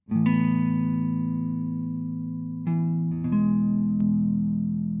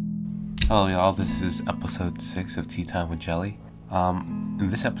Hello, y'all. This is episode 6 of Tea Time with Jelly. In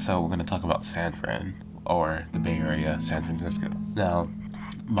this episode, we're going to talk about San Fran, or the Bay Area, San Francisco. Now,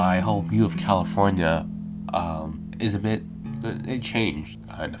 my whole view of California is a bit, it changed,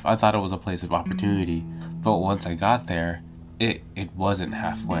 kind of. I thought it was a place of opportunity, but once I got there, it wasn't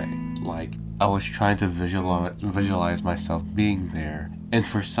halfway. Like, I was trying to visualize myself being there, and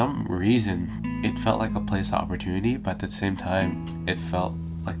for some reason, it felt like a place of opportunity, but at the same time, it felt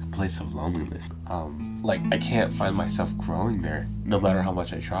like a place of loneliness. Like, I can't find myself growing there, no matter how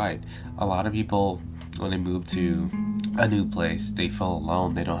much I tried. A lot of people, when they move to a new place, they feel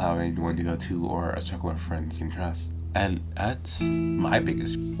alone. They don't have anyone to go to or a circle of friends you can trust. And that's my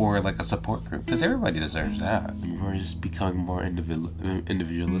biggest, or like a support group, because everybody deserves that. We're just becoming more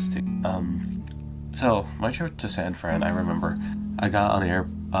individualistic. So my trip to San Fran, I remember, I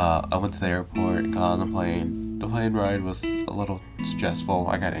went to the airport, got on the plane. The plane ride was a little stressful.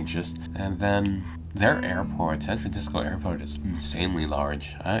 I got anxious. And then their airport, San Francisco airport, is insanely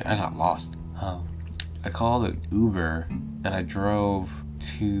large. I got lost. I called an Uber and I drove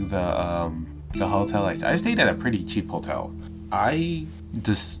to the hotel. I stayed at a pretty cheap hotel. I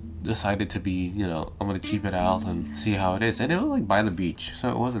just decided to be, I'm going to cheap it out and see how it is. And it was like by the beach,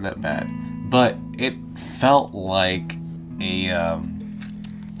 so it wasn't that bad. But it felt like the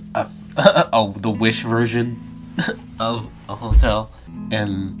Wish version of a hotel.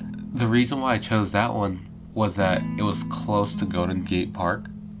 And the reason why I chose that one was that it was close to Golden Gate Park,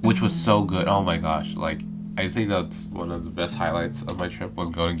 which was so good. Oh my gosh, I think that's one of the best highlights of my trip was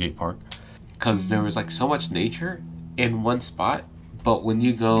Golden Gate Park, because there was so much nature in one spot, but when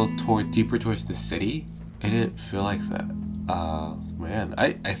you go deeper towards the city, it didn't feel like that. Man,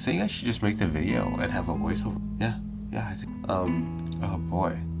 I think I should just make the video and have a voiceover. Yeah, I think. Oh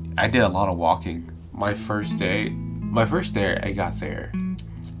boy, I did a lot of walking. My first day I got there.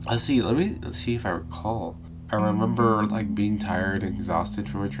 Let me see if I recall. I remember being tired and exhausted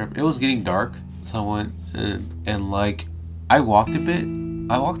from a trip. It was getting dark, so I went and I walked a bit.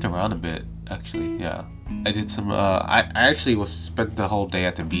 I walked around a bit, actually. Yeah, I did some. I actually spent the whole day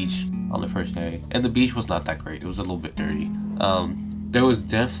at the beach on the first day, and the beach was not that great. It was a little bit dirty. There was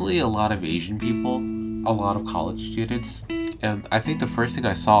definitely a lot of Asian people, a lot of college students. And I think the first thing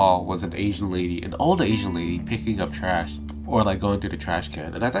I saw was an old Asian lady picking up trash or going through the trash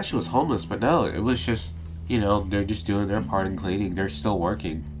can. And I thought she was homeless, but no, it was just, they're just doing their part in cleaning. They're still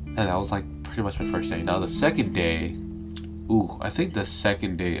working. And that was pretty much my first day. Now the second day, I think the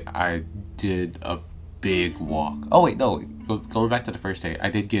second day I did a big walk. Oh wait, no, going back to the first day,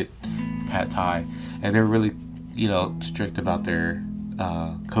 I did get pad thai, and they're really, strict about their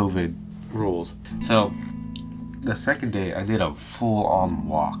COVID rules. So the second day, I did a full-on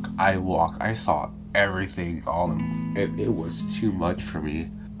walk. I saw everything all in. It was too much for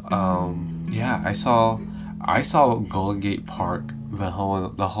me. Yeah, I saw Golden Gate Park, the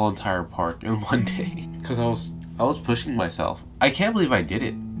whole entire park in one day, because I was pushing myself. I can't believe I did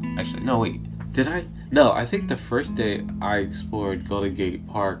it. Actually, no, wait, did I? No, I think the first day I explored Golden Gate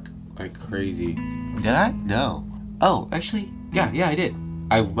Park like crazy. Did I? No. Oh, actually, yeah, I did.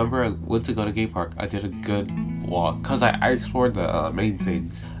 I remember I went to Golden Gate Park. I did a good walk because I explored the main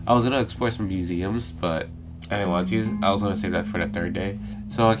things. I was gonna explore some museums, but I didn't want to. I was gonna save that for the third day.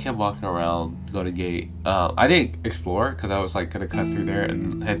 So I kept walking around Golden Gate. I didn't explore because I was gonna cut through there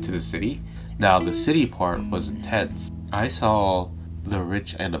and head to the city. Now the city part was intense. I saw the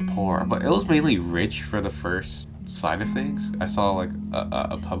rich and the poor, but it was mainly rich for the first side of things. I saw a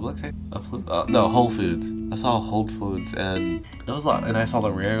Publix, no, Whole Foods. I saw Whole Foods, and it was a lot. And I saw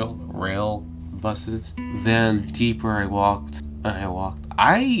the rail buses. Then deeper I walked.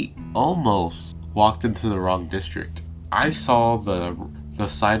 I almost walked into the wrong district. I saw the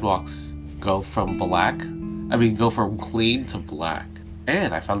sidewalks go from clean to black,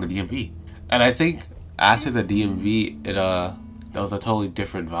 and I found the DMV. And I think after the DMV, that was a totally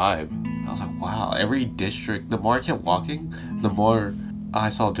different vibe. I was like, wow, every district, the more I kept walking, the more I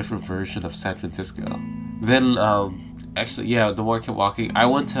saw a different version of San Francisco. Then, the more I kept walking, I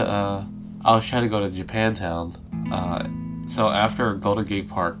was trying to go to Japantown. So after Golden Gate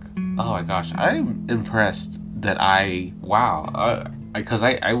Park, oh my gosh, I'm impressed that because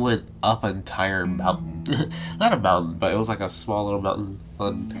I went up an entire mountain. Not a mountain, but it was a small little mountain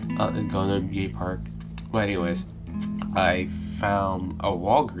in Golden Gate Park. But anyways, I found a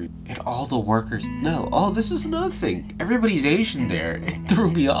Walgreens, and all the workers, this is another thing. Everybody's Asian there. It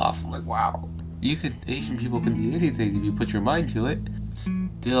threw me off. I'm like, wow, Asian people can be anything if you put your mind to it.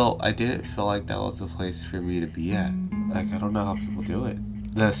 Still, I didn't feel like that was the place for me to be at. I don't know how people do it.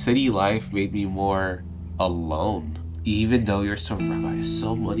 The city life made me more alone. even though you're surrounded by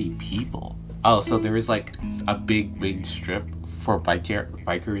so many people. Oh, so there is like a big main strip for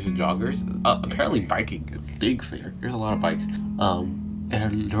bikers and joggers. Apparently biking is a big thing. There's a lot of bikes.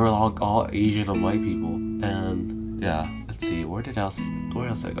 And they're all Asian and white people. And yeah, let's see, where else did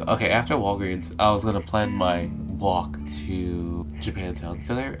I go? Okay, after Walgreens, I was gonna plan my walk to Japantown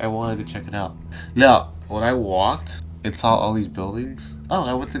because I wanted to check it out. Now, when I walked and saw all these buildings,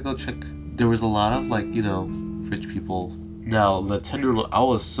 I went to go check. There was a lot of like, rich people. Now, I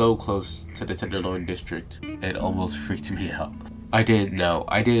was so close to the Tenderloin district, it almost freaked me out. I had no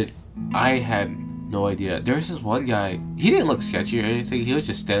idea. There was this one guy, he didn't look sketchy or anything, he was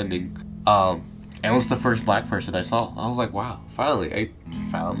just standing. It was the first black person I saw. I was like, wow, finally, I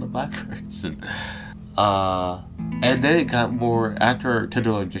found the black person. And then it got more after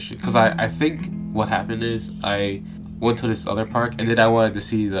Tenderloin district, because I think what happened is I went to this other park, and then I wanted to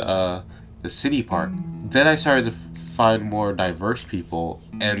see the city park. Then I started to find more diverse people,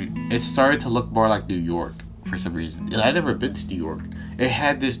 and it started to look more like New York for some reason. And I'd never been to New York. It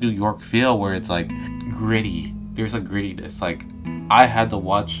had this New York feel where it's like gritty. There's a grittiness. Like I had to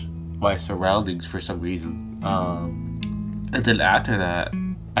watch my surroundings for some reason. And then after that,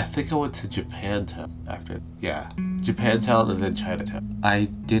 I think I went to Japantown Japantown and then Chinatown. I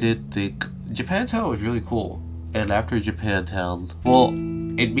didn't think Japantown was really cool. And after Japantown, well,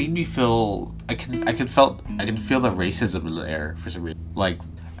 it made me feel I can feel the racism in the air for some reason. Like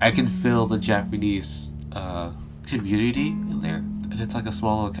I can feel the Japanese community in there, and it's like a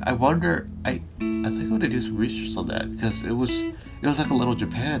small. I wonder. I think I'm gonna do some research on that because it was like a little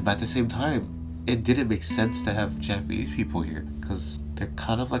Japan, but at the same time, it didn't make sense to have Japanese people here because they're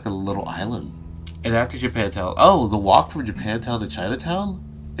kind of like a little island. And after Japantown, the walk from Japantown to Chinatown,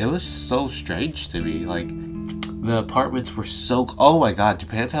 it was just so strange to me. Like the apartments were so. Oh my god,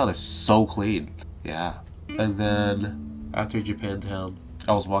 Japantown is so clean. Yeah. And then after Japantown,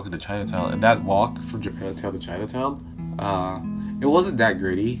 I was walking to Chinatown, and that walk from Japantown to Chinatown, it wasn't that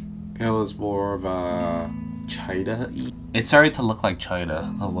gritty. It was more of a China-y. It started to look like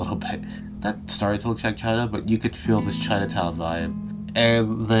China a little bit. That started to look like China, but you could feel this Chinatown vibe.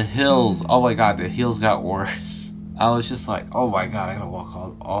 And the hills, oh my god, the hills got worse. I was just like, oh my god, I gotta walk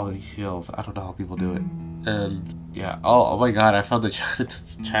on all these hills. I don't know how people do it. And yeah, oh my god, I found the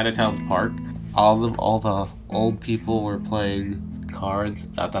Chinatown's park. All the old people were playing cards.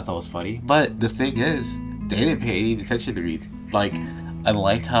 I thought that was funny. But the thing is, they didn't pay any attention to me. Like, I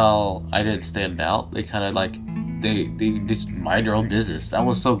liked how I didn't stand out. They kind of like, they just mind their own business. That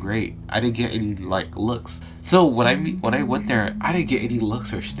was so great. I didn't get any like looks. So when I went there, I didn't get any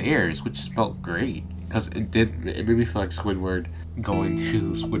looks or stares, which just felt great because it made me feel like Squidward going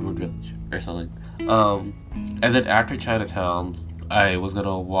to Squidward Village or something. And then after Chinatown, I was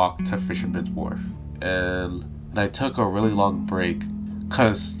gonna walk to Fisherman's Wharf, and I took a really long break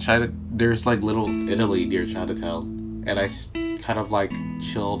because there's like little Italy near Chinatown, and I kind of like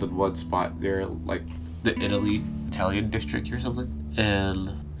chilled in one spot there, like the Italian district or something.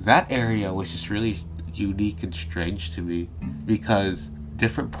 And that area was just really unique and strange to me because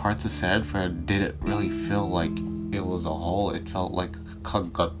different parts of San Fran didn't really feel like it was a whole. It felt like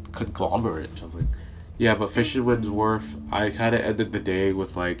a conglomerate or something. Yeah, but Fisherman's Wharf, I kind of ended the day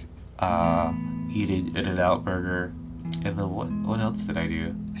with like eating In-N-Out Burger. And then what else did I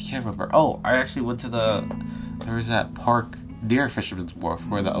do? I can't remember. Oh, I actually went to there was that park near Fisherman's Wharf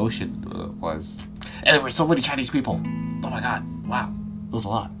where the ocean was. And there were so many Chinese people. Oh my god, wow. It was a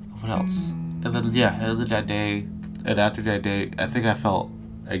lot. What else? And then, yeah, and that day, and after that day, I think I felt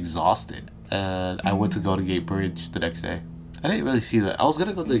exhausted. And I went to Golden Gate Bridge the next day. I didn't really see that. I was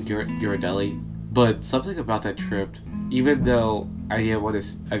gonna go to Ghirardelli, but something about that trip, even though I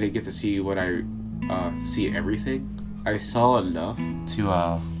didn't get to see what I see everything, I saw enough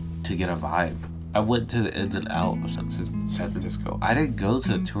to get a vibe. I went to the ins and out of San Francisco. I didn't go to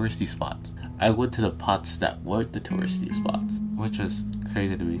the touristy spots. I went to the spots that weren't the touristy spots, which was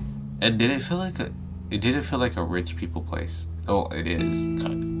crazy to me. And it didn't feel like a rich people place. Oh, it is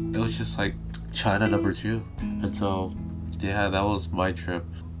kind of. It was just like China #2. And so, yeah, that was my trip.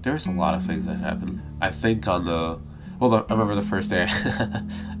 There was a lot of things that happened. I think I remember the first day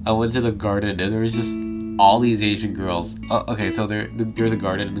I went to the garden and there was just all these Asian girls. Okay, so there's a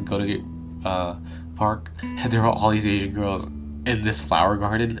garden in Golden Gate Park, and there were all these Asian girls in this flower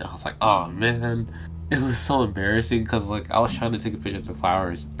garden. I was like, oh man, it was so embarrassing because like I was trying to take a picture of the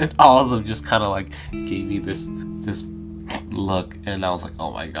flowers, and all of them just kind of like gave me this look, and I was like,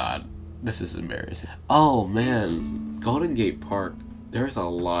 oh my god, this is embarrassing. Oh man, Golden Gate Park. There's a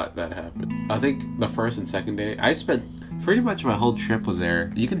lot that happened. I think the first and second day, I spent pretty much my whole trip was there.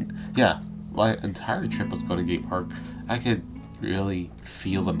 my entire trip was Golden Gate Park. I could really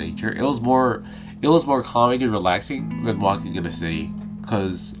feel the nature. It was more calming and relaxing than walking in the city.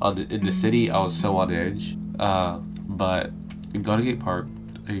 Cause in the city I was so on edge. But in Golden Gate Park,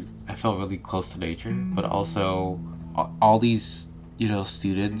 I felt really close to nature, but also all these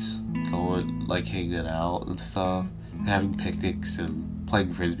students going like hanging out and stuff, having picnics and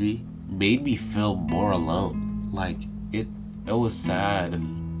playing frisbee made me feel more alone. Like it was sad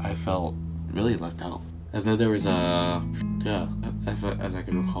and I felt really left out. And then there was as I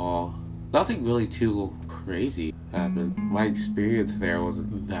can recall, nothing really too crazy happened. My experience there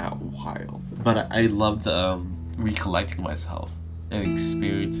wasn't that wild, but I loved recollecting myself and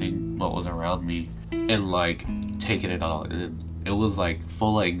experiencing what was around me and like taking it all in. It was like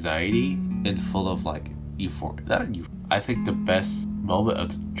full of anxiety and full of like euphoria. I think the best moment of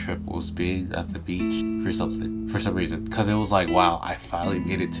the trip was being at the beach for some reason, because it was like, wow, I finally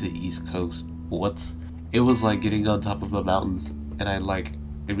made it to the East Coast. It was like getting on top of the mountain, and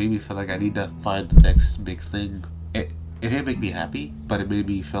it made me feel like I need to find the next big thing. It didn't make me happy, but it made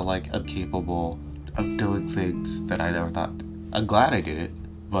me feel like I'm capable of doing things that I never thought. I'm glad I did it,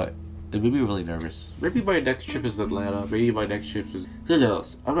 but it made me really nervous. Maybe my next trip is Atlanta. Maybe my next trip is... Who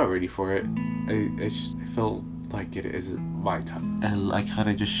knows? I'm not ready for it. I felt like it isn't my time. And I kind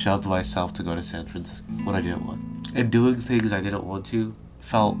of just shoved myself to go to San Francisco when I didn't want. And doing things I didn't want to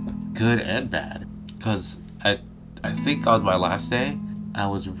felt good and bad. Because I think on my last day, I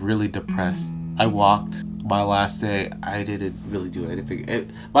was really depressed. I walked. My last day, I didn't really do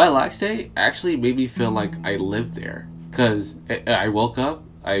anything. My last day actually made me feel like I lived there. Because I woke up,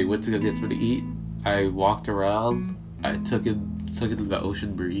 I went to go get something to eat, I walked around, I took in the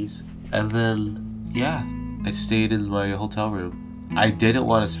ocean breeze, and then, yeah, I stayed in my hotel room. I didn't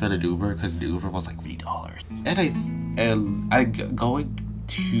want to spend an Uber because the Uber was like $3.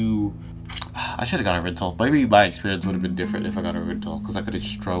 I should have got a rental. Maybe my experience would have been different if I got a rental, because I could have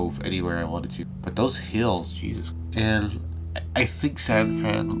just drove anywhere I wanted to. But those hills, Jesus. And I think San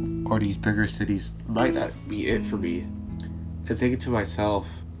Fran or these bigger cities might not be it for me. And thinking to myself,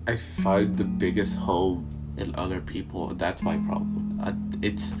 I find the biggest home in other people, and that's my problem.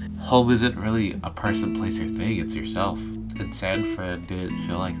 Home isn't really a person, place, or thing. It's yourself. And San Fran didn't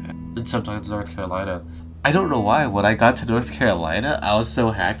feel like that. And sometimes North Carolina. I don't know why. When I got to North Carolina, I was so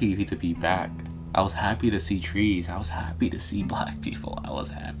happy to be back. I was happy to see trees. I was happy to see black people. I was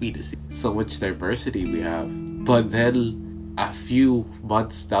happy to see so much diversity we have. But then a few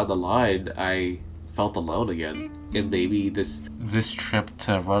months down the line, I felt alone again. And maybe this trip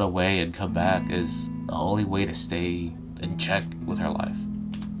to run away and come back is the only way to stay in check with our life.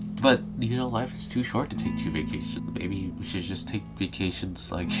 But, life is too short to take 2 vacations. Maybe we should just take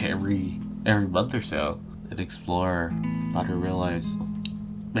vacations like every month or so and explore, but to realize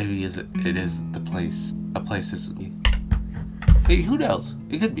maybe it is the place. A place is... Maybe, who knows?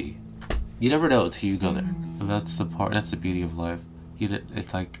 It could be. You never know until you go there. And that's the beauty of life.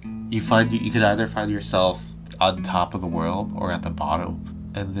 It's like, you could either find yourself on top of the world or at the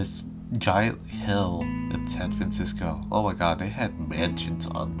bottom. And this giant hill in San Francisco, oh my god, they had mansions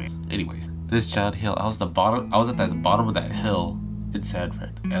on me. Anyways, this giant hill, I was at the bottom of that hill in San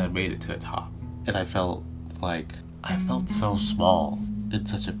Fran, and I made it to the top. And I felt so small in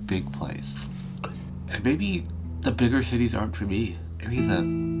such a big place. And maybe the bigger cities aren't for me. Maybe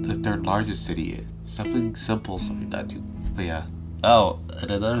the third largest city is. Something simple, something not too. But yeah. Oh, and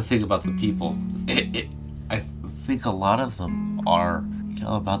another thing about the people. I think a lot of them are,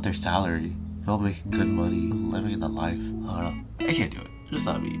 about their salary. They're all making good money, living the life. I don't know. I can't do it. Just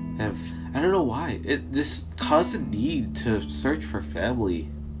not me. I don't know why. This constant need to search for family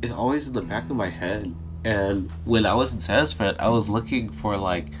is always in the back of my head. And when I was in San Fran, I was looking for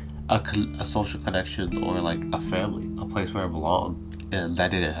like a social connection or like a family, a place where I belong. And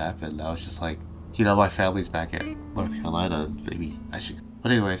that didn't happen. I was just like, my family's back in North Carolina. Maybe I should.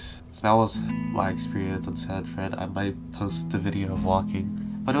 But anyways, that was my experience on San Fran. I might post the video of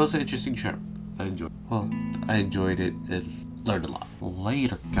walking, but it was an interesting trip. I enjoyed it and learned a lot.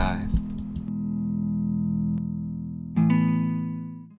 Later, guys.